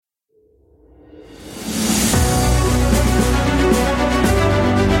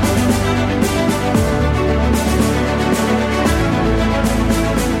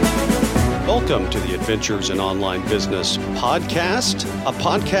Welcome to the Adventures in Online Business podcast, a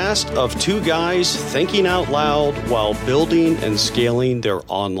podcast of two guys thinking out loud while building and scaling their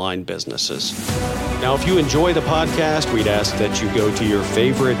online businesses. Now, if you enjoy the podcast, we'd ask that you go to your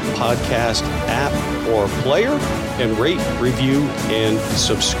favorite podcast app or player and rate, review, and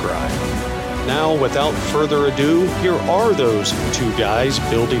subscribe. Now, without further ado, here are those two guys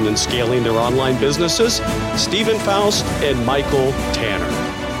building and scaling their online businesses, Stephen Faust and Michael Tanner.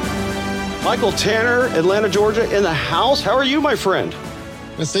 Michael Tanner, Atlanta, Georgia, in the house. How are you, my friend?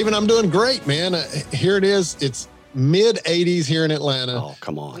 And Stephen, I'm doing great, man. Here it is. It's mid-80s here in Atlanta. Oh,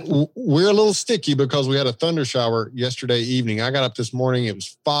 come on. We're a little sticky because we had a thunder shower yesterday evening. I got up this morning. It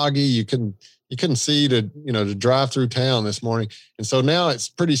was foggy. You couldn't see to drive through town this morning. And so now it's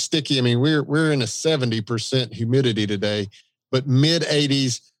pretty sticky. I mean, we're in a 70% humidity today, but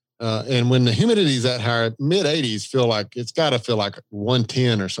mid-80s. And when the humidity is that high, mid-80s it's got to feel like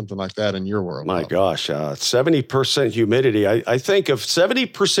 110 or something like that in your world. My gosh, 70% humidity. I think if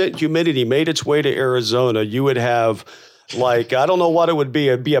 70% humidity made its way to Arizona, you would have I don't know what it would be.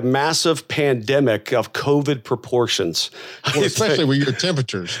 It'd be a massive pandemic of COVID proportions. Well, especially with your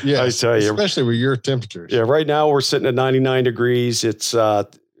temperatures. Yeah, I tell you. Especially with your temperatures. Yeah, right now we're sitting at 99 degrees. It's,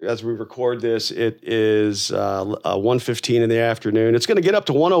 as we record this, it is 1:15 in the afternoon. It's going to get up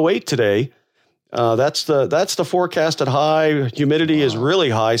to 108 today. That's the forecasted high. Humidity is really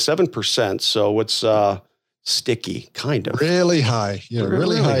high, 7%. So it's sticky, kind of. Really high. Yeah,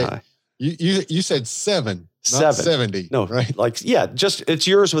 really high. You said 7. Not 70. No, right? Just it's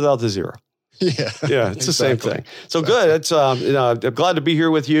yours without the zero. Yeah. Yeah, it's the same thing. So good. It's I'm glad to be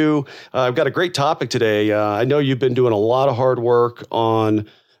here with you. I've got a great topic today. I know you've been doing a lot of hard work on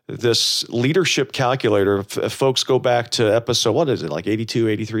this leadership calculator. If folks go back to episode, what is it, like 82,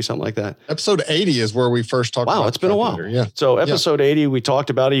 83, something like that? Episode 80 is where we first talked about it. Wow, it's been a while. Yeah. So episode 80, we talked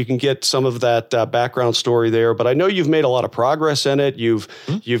about it. You can get some of that background story there, but I know you've made a lot of progress in it. You've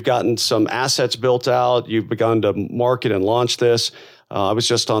gotten some assets built out. You've begun to market and launch this. I was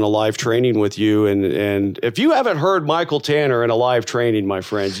just on a live training with you, and if you haven't heard Michael Tanner in a live training, my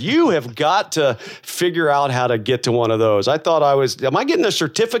friends, you have got to figure out how to get to one of those. I thought am I getting a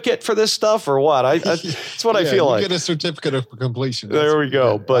certificate for this stuff or what? That's what I feel like. Get a certificate of completion. There we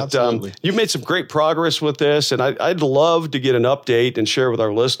go. But you've made some great progress with this, and I'd love to get an update and share with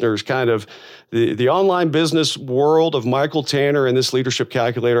our listeners kind of the online business world of Michael Tanner and this leadership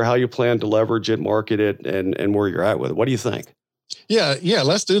calculator, how you plan to leverage it, market it, and where you're at with it. What do you think? Yeah,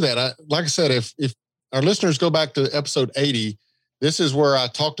 let's do that. Like I said, if our listeners go back to episode 80, this is where I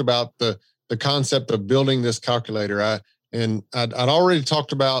talked about the concept of building this calculator. I'd already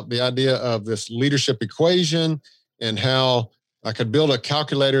talked about the idea of this leadership equation and how I could build a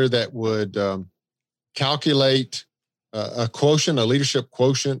calculator that would calculate a leadership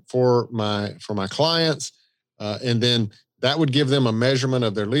quotient for my clients, and then that would give them a measurement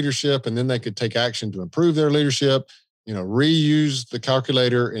of their leadership, and then they could take action to improve their leadership. Reuse the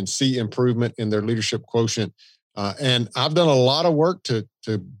calculator and see improvement in their leadership quotient. And I've done a lot of work to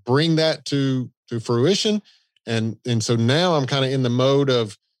bring that to fruition. And so now I'm kind of in the mode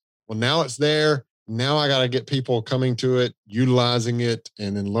of, well, now it's there. Now I got to get people coming to it, utilizing it,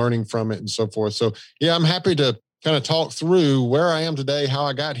 and then learning from it and so forth. So yeah, I'm happy to kind of talk through where I am today, how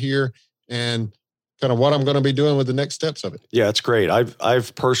I got here, and kind of what I'm going to be doing with the next steps of it. Yeah, it's great.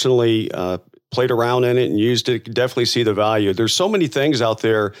 I've personally played around in it and used it. Definitely see the value. There's so many things out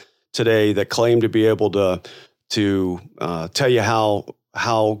there today that claim to be able to tell you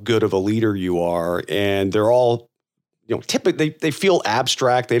how good of a leader you are, and they're all typically they feel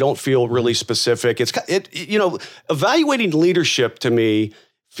abstract. They don't feel really specific. Evaluating leadership to me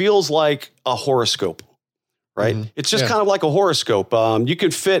feels like a horoscope. Right. Mm-hmm. It's just kind of like a horoscope. You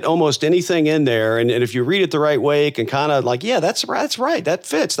can fit almost anything in there. And if you read it the right way, it can kind of that's right. That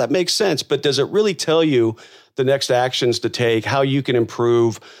fits. That makes sense. But does it really tell you the next actions to take, how you can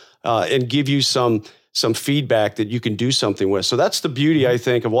improve, and give you some feedback that you can do something with? So that's the beauty, I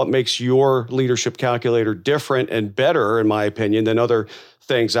think, of what makes your leadership calculator different and better, in my opinion, than other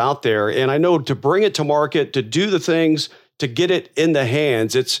things out there. And I know to bring it to market, to do the things, to get it in the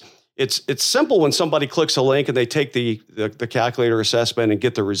hands, It's simple when somebody clicks a link and they take the calculator assessment and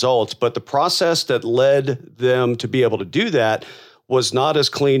get the results, but the process that led them to be able to do that was not as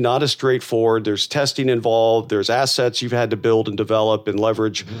clean, not as straightforward. There's testing involved. There's assets you've had to build and develop and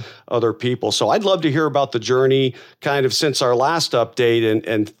leverage other people. So I'd love to hear about the journey kind of since our last update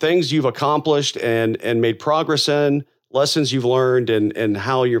and things you've accomplished and made progress in, lessons you've learned, and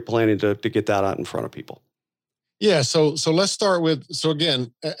how you're planning to get that out in front of people. Yeah, so let's start with,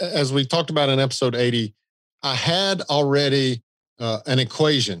 again, as we talked about in episode 80, I had already an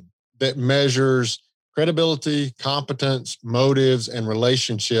equation that measures credibility, competence, motives, and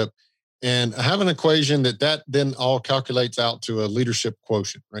relationship. And I have an equation that then all calculates out to a leadership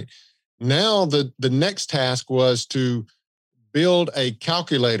quotient, right? Now, the next task was to build a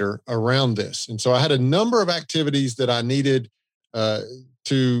calculator around this. And so I had a number of activities that I needed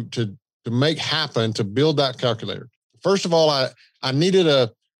to make happen to build that calculator. First of all, I needed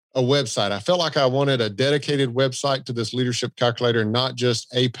a website. I felt like I wanted a dedicated website to this leadership calculator, not just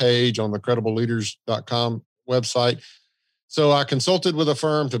a page on the credibleleaders.com website. So I consulted with a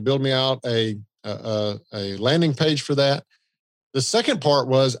firm to build me out a landing page for that. The second part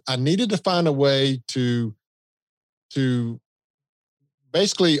was I needed to find a way to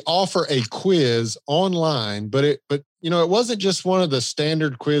basically offer a quiz online, but it wasn't just one of the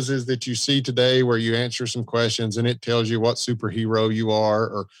standard quizzes that you see today where you answer some questions and it tells you what superhero you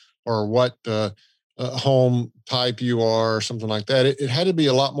are or what home type you are or something like that. It had to be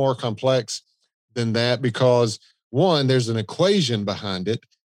a lot more complex than that because, one, there's an equation behind it,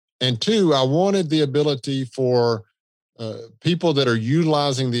 and two, I wanted the ability for people that are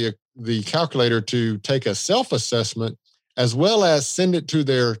utilizing the calculator to take a self-assessment as well as send it to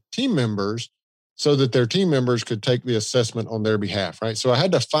their team members so that their team members could take the assessment on their behalf, right? So I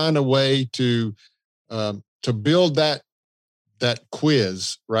had to find a way to build that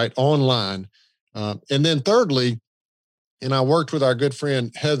quiz, right, online. And then thirdly, and I worked with our good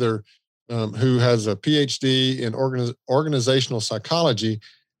friend Heather, who has a PhD in organizational psychology.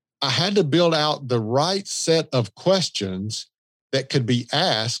 I had to build out the right set of questions that could be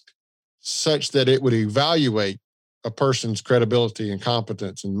asked such that it would evaluate a person's credibility and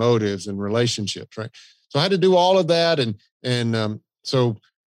competence and motives and relationships, right? So I had to do all of that. And so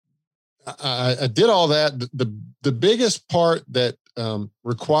I did all that. The biggest part that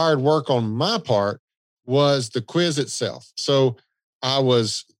required work on my part was the quiz itself. So I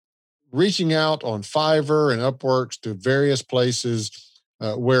was reaching out on Fiverr and Upworks to various places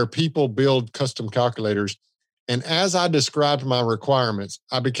where people build custom calculators. And as I described my requirements,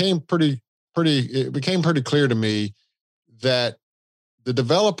 it became pretty clear to me that the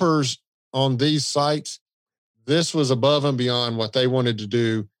developers on these sites, this was above and beyond what they wanted to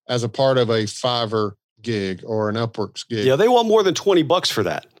do as a part of a Fiverr gig or an Upworks gig. Yeah, they want more than $20 for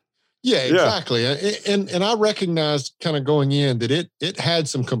that. Yeah, exactly. Yeah. And I recognized kind of going in that it had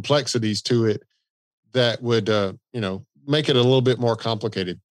some complexities to it that would make it a little bit more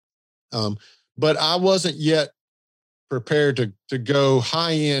complicated. But I wasn't yet prepared to go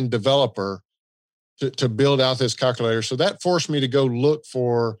high-end developer to build out this calculator. So that forced me to go look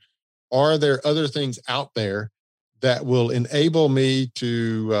for, are there other things out there that will enable me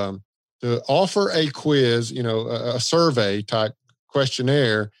to offer a quiz, a survey type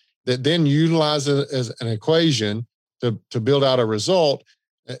questionnaire that then utilizes as an equation to build out a result.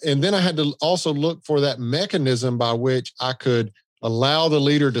 And then I had to also look for that mechanism by which I could allow the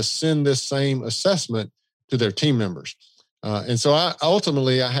leader to send this same assessment to their team members. And so I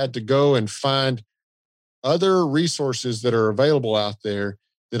had to go and find other resources that are available out there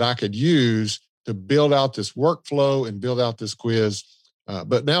that I could use to build out this workflow and build out this quiz.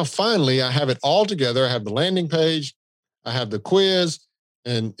 But now finally, I have it all together. I have the landing page, I have the quiz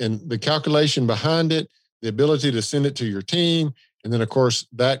and the calculation behind it, the ability to send it to your team. And then, of course,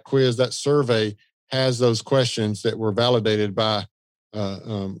 that quiz, that survey has those questions that were validated by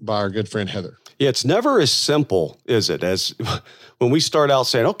our good friend Heather. Yeah, it's never as simple, is it, as when we start out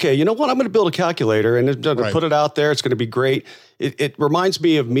saying, okay, you know what, I'm going to build a calculator and I'm going to put it out there. It's going to be great. It reminds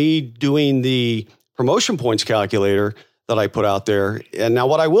me of me doing the promotion points calculator that I put out there. And now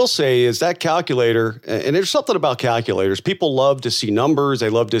what I will say is that calculator, and there's something about calculators. People love to see numbers. They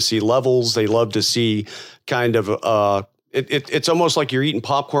love to see levels. They love to see kind of it's almost like you're eating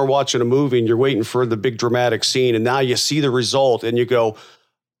popcorn watching a movie and you're waiting for the big dramatic scene. And now you see the result and you go,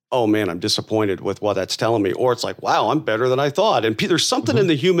 oh man, I'm disappointed with what that's telling me. Or it's like, wow, I'm better than I thought. And there's something in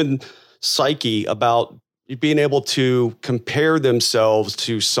the human psyche about being able to compare themselves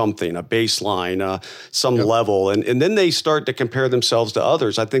to something, a baseline, some level. And then they start to compare themselves to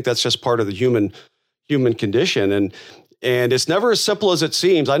others. I think that's just part of the human condition. And it's never as simple as it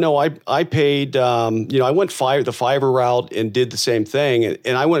seems. I know I paid, I went the Fiverr route and did the same thing.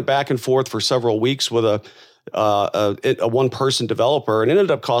 And I went back and forth for several weeks with a one-person developer, and it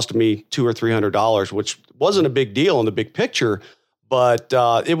ended up costing me $200 or $300, which wasn't a big deal in the big picture, but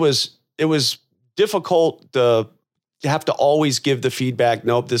it was difficult to have to always give the feedback.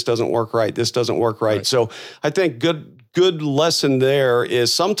 Nope, this doesn't work right. This doesn't work right. So I think good lesson there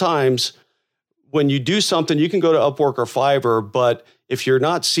is sometimes when you do something, you can go to Upwork or Fiverr, but if you're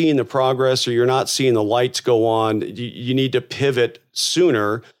not seeing the progress or you're not seeing the lights go on, you need to pivot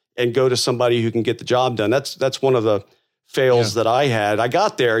sooner and go to somebody who can get the job done. That's one of the fails that I had. I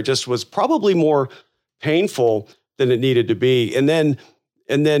got there. It just was probably more painful than it needed to be. And then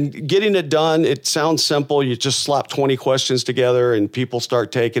getting it done, it sounds simple. You just slap 20 questions together and people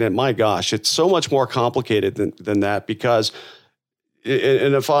start taking it. My gosh, it's so much more complicated than that, because,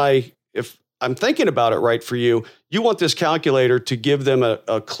 and if I'm thinking about it right for you, you want this calculator to give them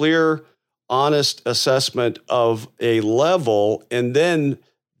a clear, honest assessment of a level. And then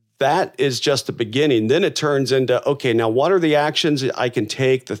that is just the beginning. Then it turns into, okay, now what are the actions I can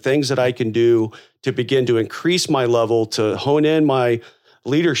take, the things that I can do to begin to increase my level, to hone in my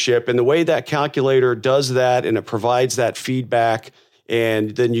leadership. And the way that calculator does that, and it provides that feedback,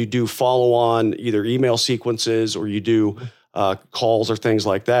 and then you do follow on either email sequences or you do calls or things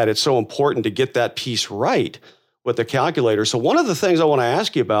like that. It's so important to get that piece right with the calculator. So one of the things I want to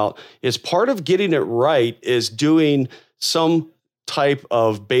ask you about is, part of getting it right is doing some type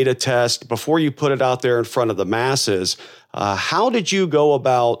of beta test before you put it out there in front of the masses. How did you go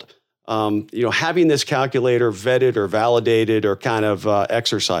about having this calculator vetted or validated or kind of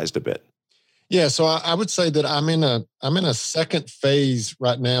exercised a bit? Yeah, so I would say that I'm in a second phase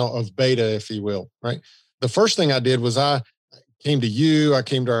right now of beta, if you will. Right. The first thing I did was I came to you, I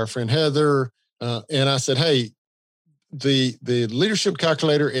came to our friend Heather, and I said, "Hey, the leadership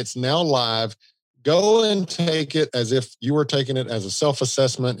calculator, it's now live. Go and take it as if you were taking it as a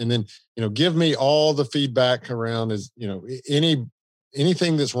self-assessment, and then give me all the feedback around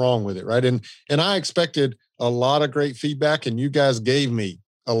anything that's wrong with it." Right. And I expected a lot of great feedback, and you guys gave me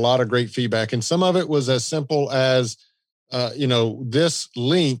a lot of great feedback. And some of it was as simple as, this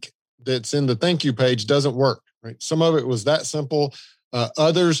link that's in the thank you page doesn't work. Right. Some of it was that simple.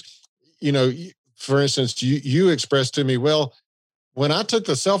 Others, for instance, you expressed to me, well, when I took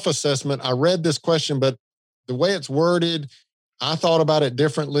the self-assessment, I read this question, but the way it's worded, I thought about it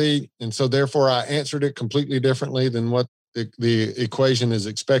differently. And so therefore I answered it completely differently than what the equation is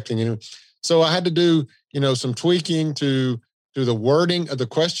expecting. So I had to do, some tweaking to the wording of the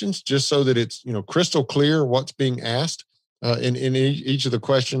questions, just so that it's, crystal clear what's being asked in each of the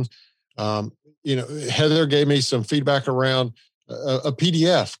questions. Heather gave me some feedback around a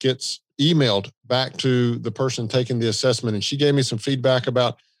PDF gets emailed back to the person taking the assessment, and she gave me some feedback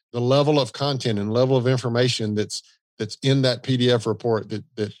about the level of content and level of information that's in that PDF report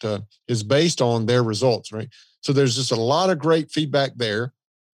that is based on their results. Right. So there's just a lot of great feedback there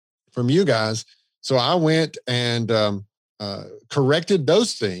from you guys. So I went and corrected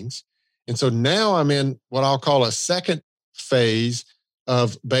those things. And so now I'm in what I'll call a second phase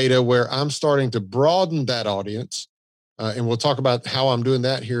of beta, where I'm starting to broaden that audience. And we'll talk about how I'm doing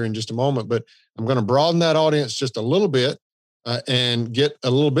that here in just a moment. But I'm going to broaden that audience just a little bit and get a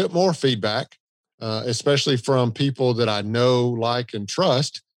little bit more feedback, especially from people that I know, like, and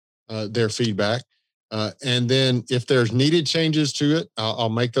trust their feedback. And then if there's needed changes to it, I'll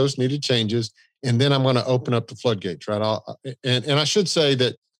make those needed changes. And then I'm going to open up the floodgates, right? And I should say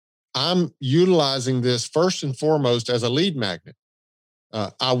that I'm utilizing this first and foremost as a lead magnet.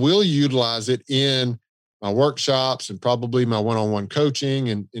 I will utilize it in my workshops and probably my one-on-one coaching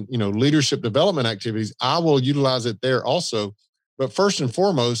and leadership development activities. I will utilize it there also. But first and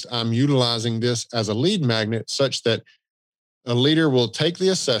foremost, I'm utilizing this as a lead magnet, such that a leader will take the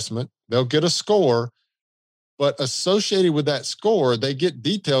assessment, they'll get a score, but associated with that score, they get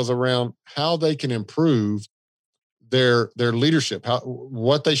details around how they can improve their leadership,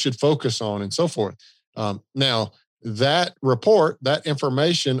 what they should focus on, and so forth. Now, that report, that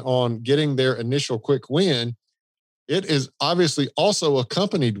information on getting their initial quick win, it is obviously also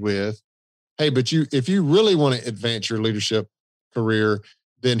accompanied with, hey, but if you really want to advance your leadership career,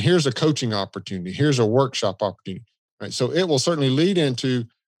 then here's a coaching opportunity, here's a workshop opportunity, right? So it will certainly lead into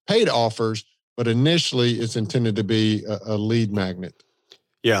paid offers, but initially it's intended to be a lead magnet.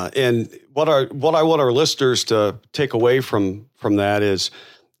 Yeah, and what I want our listeners to take away from that is,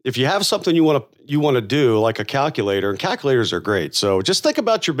 if you have something you want to do, like a calculator, and calculators are great. So just think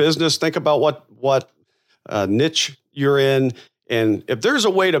about your business, think about what niche you're in, and if there's a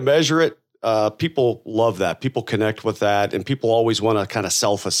way to measure it, people love that. People connect with that, and people always want to kind of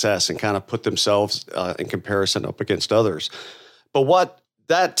self-assess and kind of put themselves in comparison up against others. But what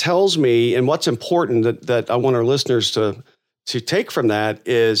that tells me, and what's important that I want our listeners to take from that,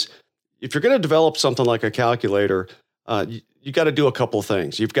 is if you're going to develop something like a calculator, you got to do a couple of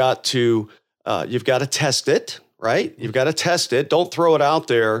things. You've got to test it, right? You've got to test it. Don't throw it out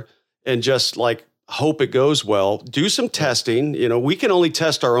there and just like hope it goes well. Do some testing. We can only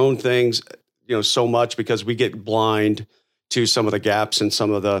test our own things, so much, because we get blind to some of the gaps and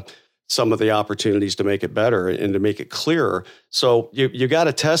some of the some of the opportunities to make it better and to make it clearer. So you got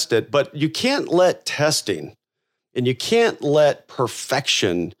to test it, but you can't let testing and you can't let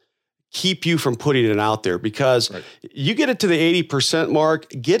perfection keep you from putting it out there, because you get it to the 80% mark,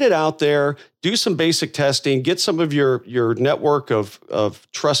 get it out there, do some basic testing, get some of your network of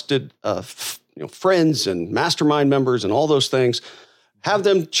trusted friends and mastermind members and all those things, have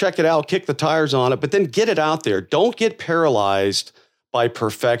them check it out, kick the tires on it, but then get it out there. Don't get paralyzed by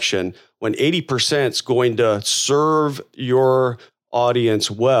perfection when 80% is going to serve your audience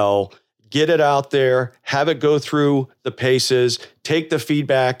well. Get it out there, have it go through the paces, take the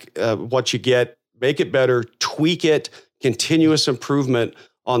feedback, what you get, make it better, tweak it, continuous improvement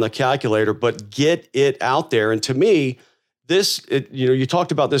on the calculator, but get it out there. And to me, you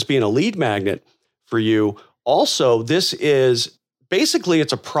talked about this being a lead magnet for you. Also, this is basically,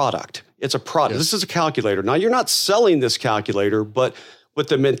 it's a product. It's a product. Yes. This is a calculator. Now, you're not selling this calculator, but with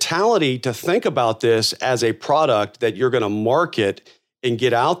the mentality to think about this as a product that you're going to market and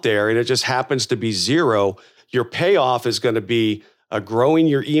get out there, and it just happens to be zero, your payoff is going to be growing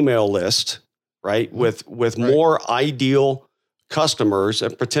your email list, right? With more ideal customers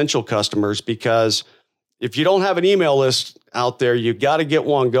and potential customers, because if you don't have an email list out there, you got to get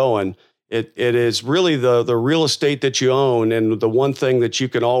one going. It is really the real estate that you own, and the one thing that you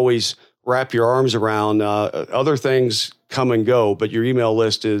can always wrap your arms around. Other things come and go, but your email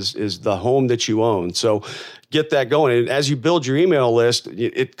list is the home that you own. So get that going. And as you build your email list,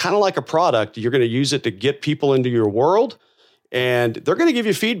 it's kind of like a product. You're going to use it to get people into your world, and they're going to give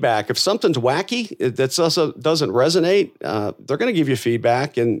you feedback. If something's wacky that also doesn't resonate, they're going to give you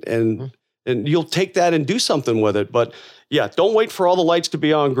feedback, and you'll take that and do something with it. But yeah, don't wait for all the lights to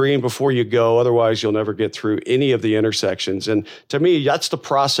be on green before you go. Otherwise, you'll never get through any of the intersections. And to me, that's the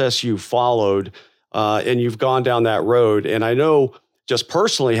process you followed, and you've gone down that road. And I know, just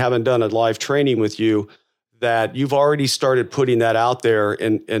personally, having done a live training with you, that you've already started putting that out there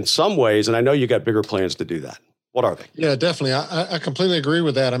in some ways. And I know you got bigger plans to do that. What are they? Yeah, definitely. I completely agree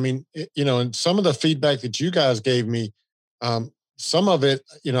with that. I mean, and some of the feedback that you guys gave me, some of it,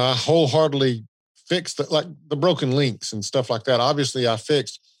 I wholeheartedly fixed, like the broken links and stuff like that. Obviously, I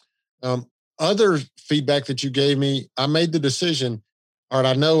fixed. Other feedback that you gave me, I made the decision, all right,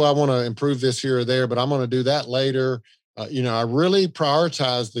 I know I want to improve this here or there, but I'm going to do that later. I really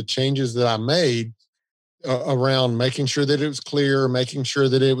prioritized the changes that I made around making sure that it was clear, making sure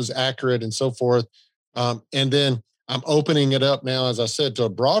that it was accurate, and so forth. And then I'm opening it up now, as I said, to a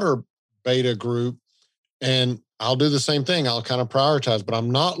broader beta group, and I'll do the same thing. I'll kind of prioritize, but I'm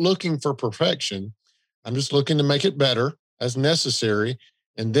not looking for perfection. I'm just looking to make it better as necessary.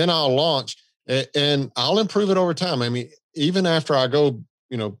 And then I'll launch, and I'll improve it over time. I mean, even after I go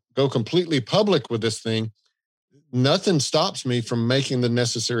completely public with this thing, nothing stops me from making the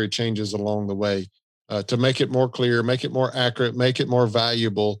necessary changes along the way to make it more clear, make it more accurate, make it more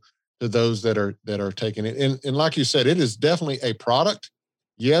valuable to those that are taking it. And like you said, it is definitely a product.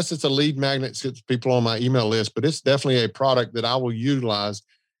 Yes, it's a lead magnet to people on my email list, but it's definitely a product that I will utilize.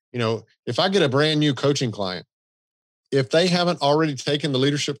 If I get a brand new coaching client, if they haven't already taken the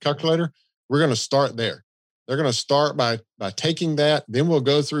leadership calculator, we're going to start there. They're going to start by taking that. Then we'll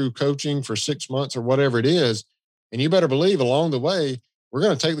go through coaching for 6 months or whatever it is. And you better believe along the way, we're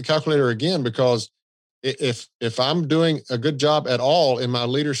going to take the calculator again, because if I'm doing a good job at all in my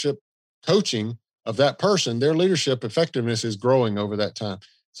leadership coaching of that person, their leadership effectiveness is growing over that time.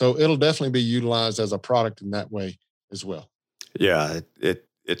 So it'll definitely be utilized as a product in that way as well. Yeah,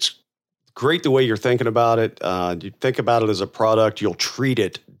 it's great the way you're thinking about it. You think about it as a product, you'll treat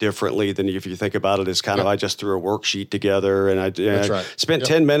it differently than if you think about it as kind of, I just threw a worksheet together and I spent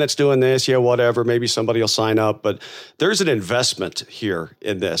 10 minutes doing this. Yeah, whatever. Maybe somebody will sign up, but there's an investment here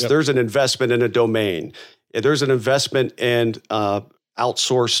in this. There's an investment in a domain. There's an investment in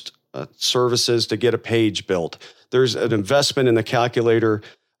outsourced services to get a page built. There's an investment in the calculator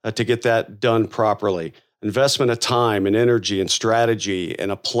to get that done properly. Investment of time and energy and strategy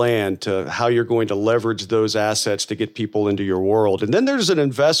and a plan to how you're going to leverage those assets to get people into your world. And then there's an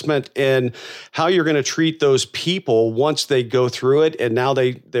investment in how you're going to treat those people once they go through it. And now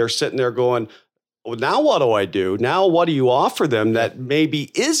they're sitting there going, well, now what do I do? Now what do you offer them that maybe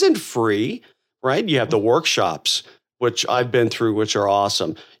isn't free, right? You have the workshops, which I've been through, which are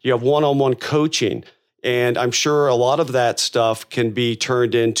awesome. You have one-on-one coaching. And I'm sure a lot of that stuff can be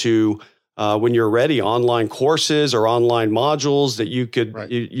turned into when you're ready, online courses or online modules that you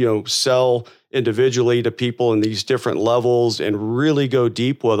could sell individually to people in these different levels and really go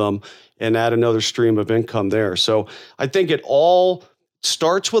deep with them and add another stream of income there. So I think it all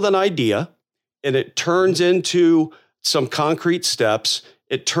starts with an idea and it turns into some concrete steps.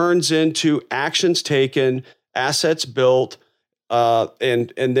 it turns into actions taken, assets built,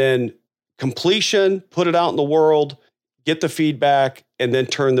 and then completion, put it out in the world, get the feedback, and then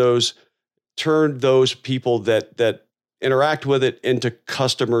turn those people that interact with it into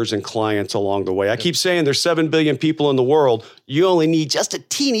customers and clients along the way. I keep saying there's 7 billion people in the world. You only need just a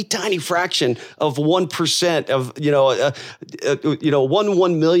teeny tiny fraction of 1% of,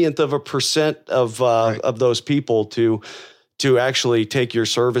 1 millionth of a percent of those people to actually take your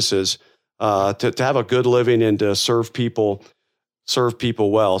services, to have a good living and to serve people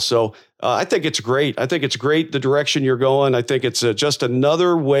well. So I think it's great. I think it's great the direction you're going. I think it's just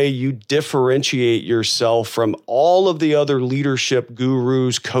another way you differentiate yourself from all of the other leadership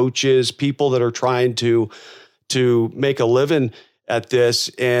gurus, coaches, people that are trying to make a living at this.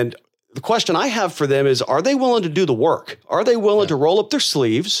 And the question I have for them is, are they willing to do the work? Are they willing to roll up their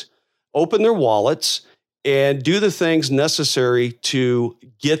sleeves, open their wallets, and do the things necessary to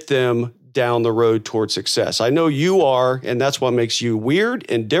get them down the road towards success? I know you are, and that's what makes you weird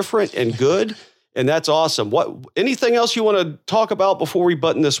and different and good. And that's awesome. Anything else you want to talk about before we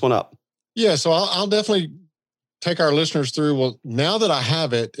button this one up? Yeah. So I'll definitely take our listeners through. Well, now that I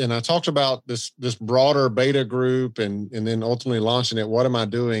have it, and I talked about this broader beta group and then ultimately launching it, what am I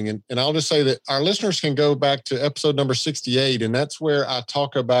doing? And I'll just say that our listeners can go back to episode number 68. And that's where I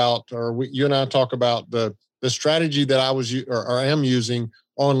talk about, you and I talk about the strategy that I am using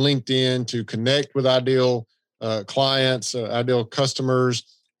on LinkedIn to connect with ideal clients, ideal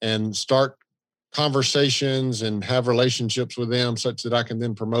customers, and start conversations and have relationships with them such that I can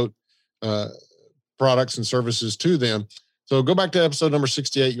then promote products and services to them. So go back to episode number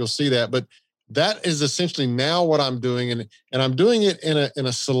 68, you'll see that. But that is essentially now what I'm doing. And I'm doing it in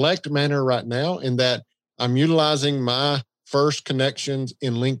a select manner right now, in that I'm utilizing my first connections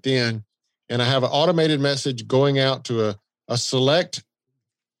in LinkedIn. And I have an automated message going out to a select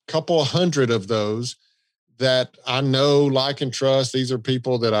couple hundred of those that I know, like, and trust. These are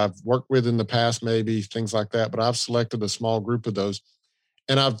people that I've worked with in the past, maybe things like that. But I've selected a small group of those,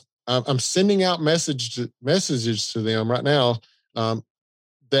 and I'm sending out messages to them right now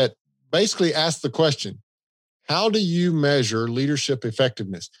that basically ask the question: how do you measure leadership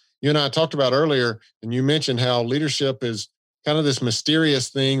effectiveness? You and I talked about earlier, and you mentioned how leadership is kind of this mysterious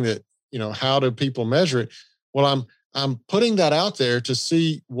thing that, how do people measure it? Well, I'm putting that out there to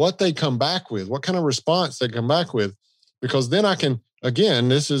see what they come back with, what kind of response they come back with, because then I can, again,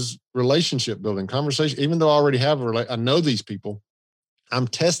 this is relationship building, conversation. Even though I already have I know these people, I'm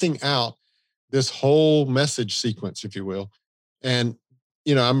testing out this whole message sequence, if you will. And,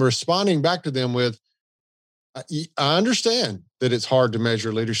 I'm responding back to them with, I understand that it's hard to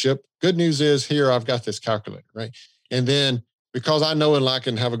measure leadership. Good news is, here, I've got this calculator, right? And then because I know and like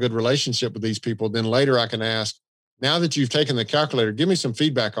and have a good relationship with these people, then later I can ask, now that you've taken the calculator, give me some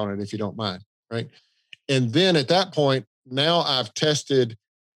feedback on it if you don't mind, right? And then at that point, now I've tested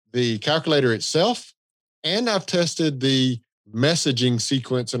the calculator itself, and I've tested the messaging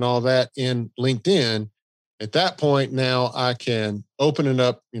sequence and all that in LinkedIn. At that point, now I can open it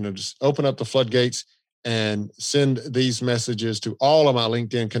up, just open up the floodgates and send these messages to all of my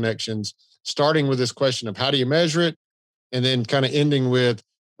LinkedIn connections, starting with this question of how do you measure it? And then kind of ending with,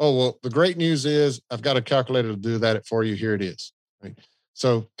 oh, well, the great news is I've got a calculator to do that for you. Here it is. Right.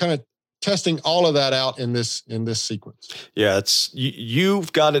 So kind of testing all of that out in this sequence. Yeah,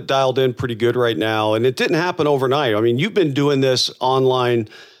 you've got it dialed in pretty good right now. And it didn't happen overnight. I mean, you've been doing this online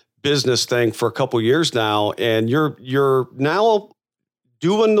business thing for a couple of years now, and you're now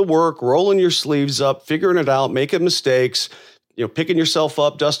doing the work, rolling your sleeves up, figuring it out, making mistakes, picking yourself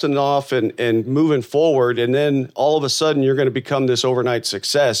up, dusting it off, and moving forward. And then all of a sudden, you're going to become this overnight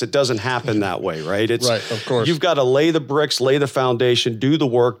success. It doesn't happen that way, right? Right, of course. You've got to lay the bricks, lay the foundation, do the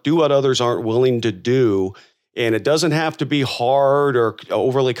work, do what others aren't willing to do. And it doesn't have to be hard or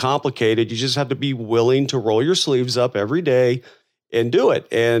overly complicated. You just have to be willing to roll your sleeves up every day and do it.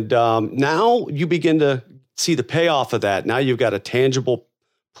 And now you begin to see the payoff of that. Now you've got a tangible,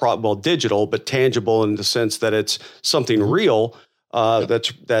 digital, but tangible in the sense that it's something real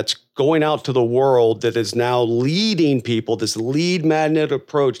that's going out to the world, that is now leading people, this lead magnet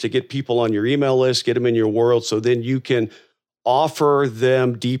approach to get people on your email list, get them in your world, so then you can offer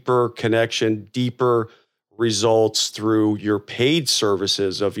them deeper connection, deeper results through your paid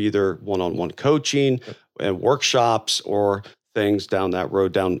services of either one-on-one coaching and workshops or things down that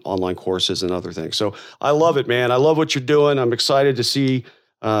road, down online courses and other things. So I love it, man. I love what you're doing. I'm excited to see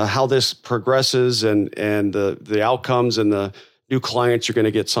how this progresses and the outcomes and the new clients you're going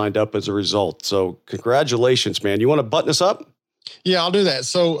to get signed up as a result. So congratulations, man. You want to button us up? Yeah, I'll do that.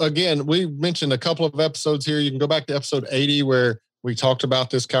 So again, we mentioned a couple of episodes here. You can go back to episode 80 where We talked about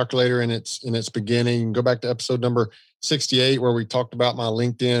this calculator in its beginning. Go back to episode number 68, where we talked about my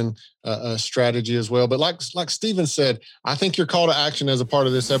LinkedIn strategy as well. But like Stephen said, I think your call to action as a part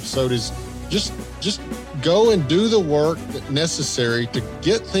of this episode is just go and do the work necessary to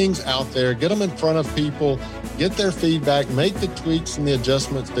get things out there, get them in front of people, get their feedback, make the tweaks and the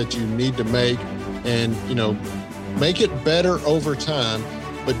adjustments that you need to make, and make it better over time.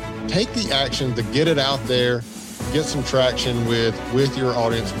 But take the action to get it out there, get some traction with your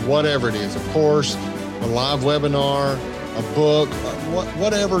audience, whatever it is. Of course, a live webinar, a book,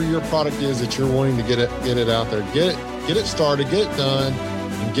 whatever your product is that you're wanting to get it out there. Get it started, get it done,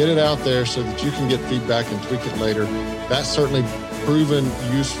 and get it out there so that you can get feedback and tweak it later. That's certainly proven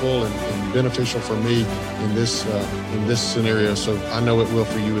useful and beneficial for me in this scenario. So I know it will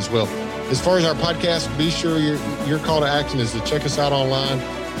for you as well. As far as our podcast, be sure your call to action is to check us out online,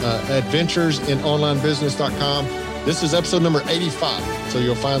 adventuresinonlinebusiness.com. This is episode number 85. So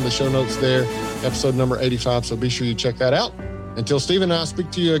you'll find the show notes there, episode number 85. So be sure you check that out. Until Stephen and I speak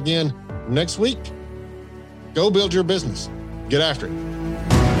to you again next week, go build your business. Get after it.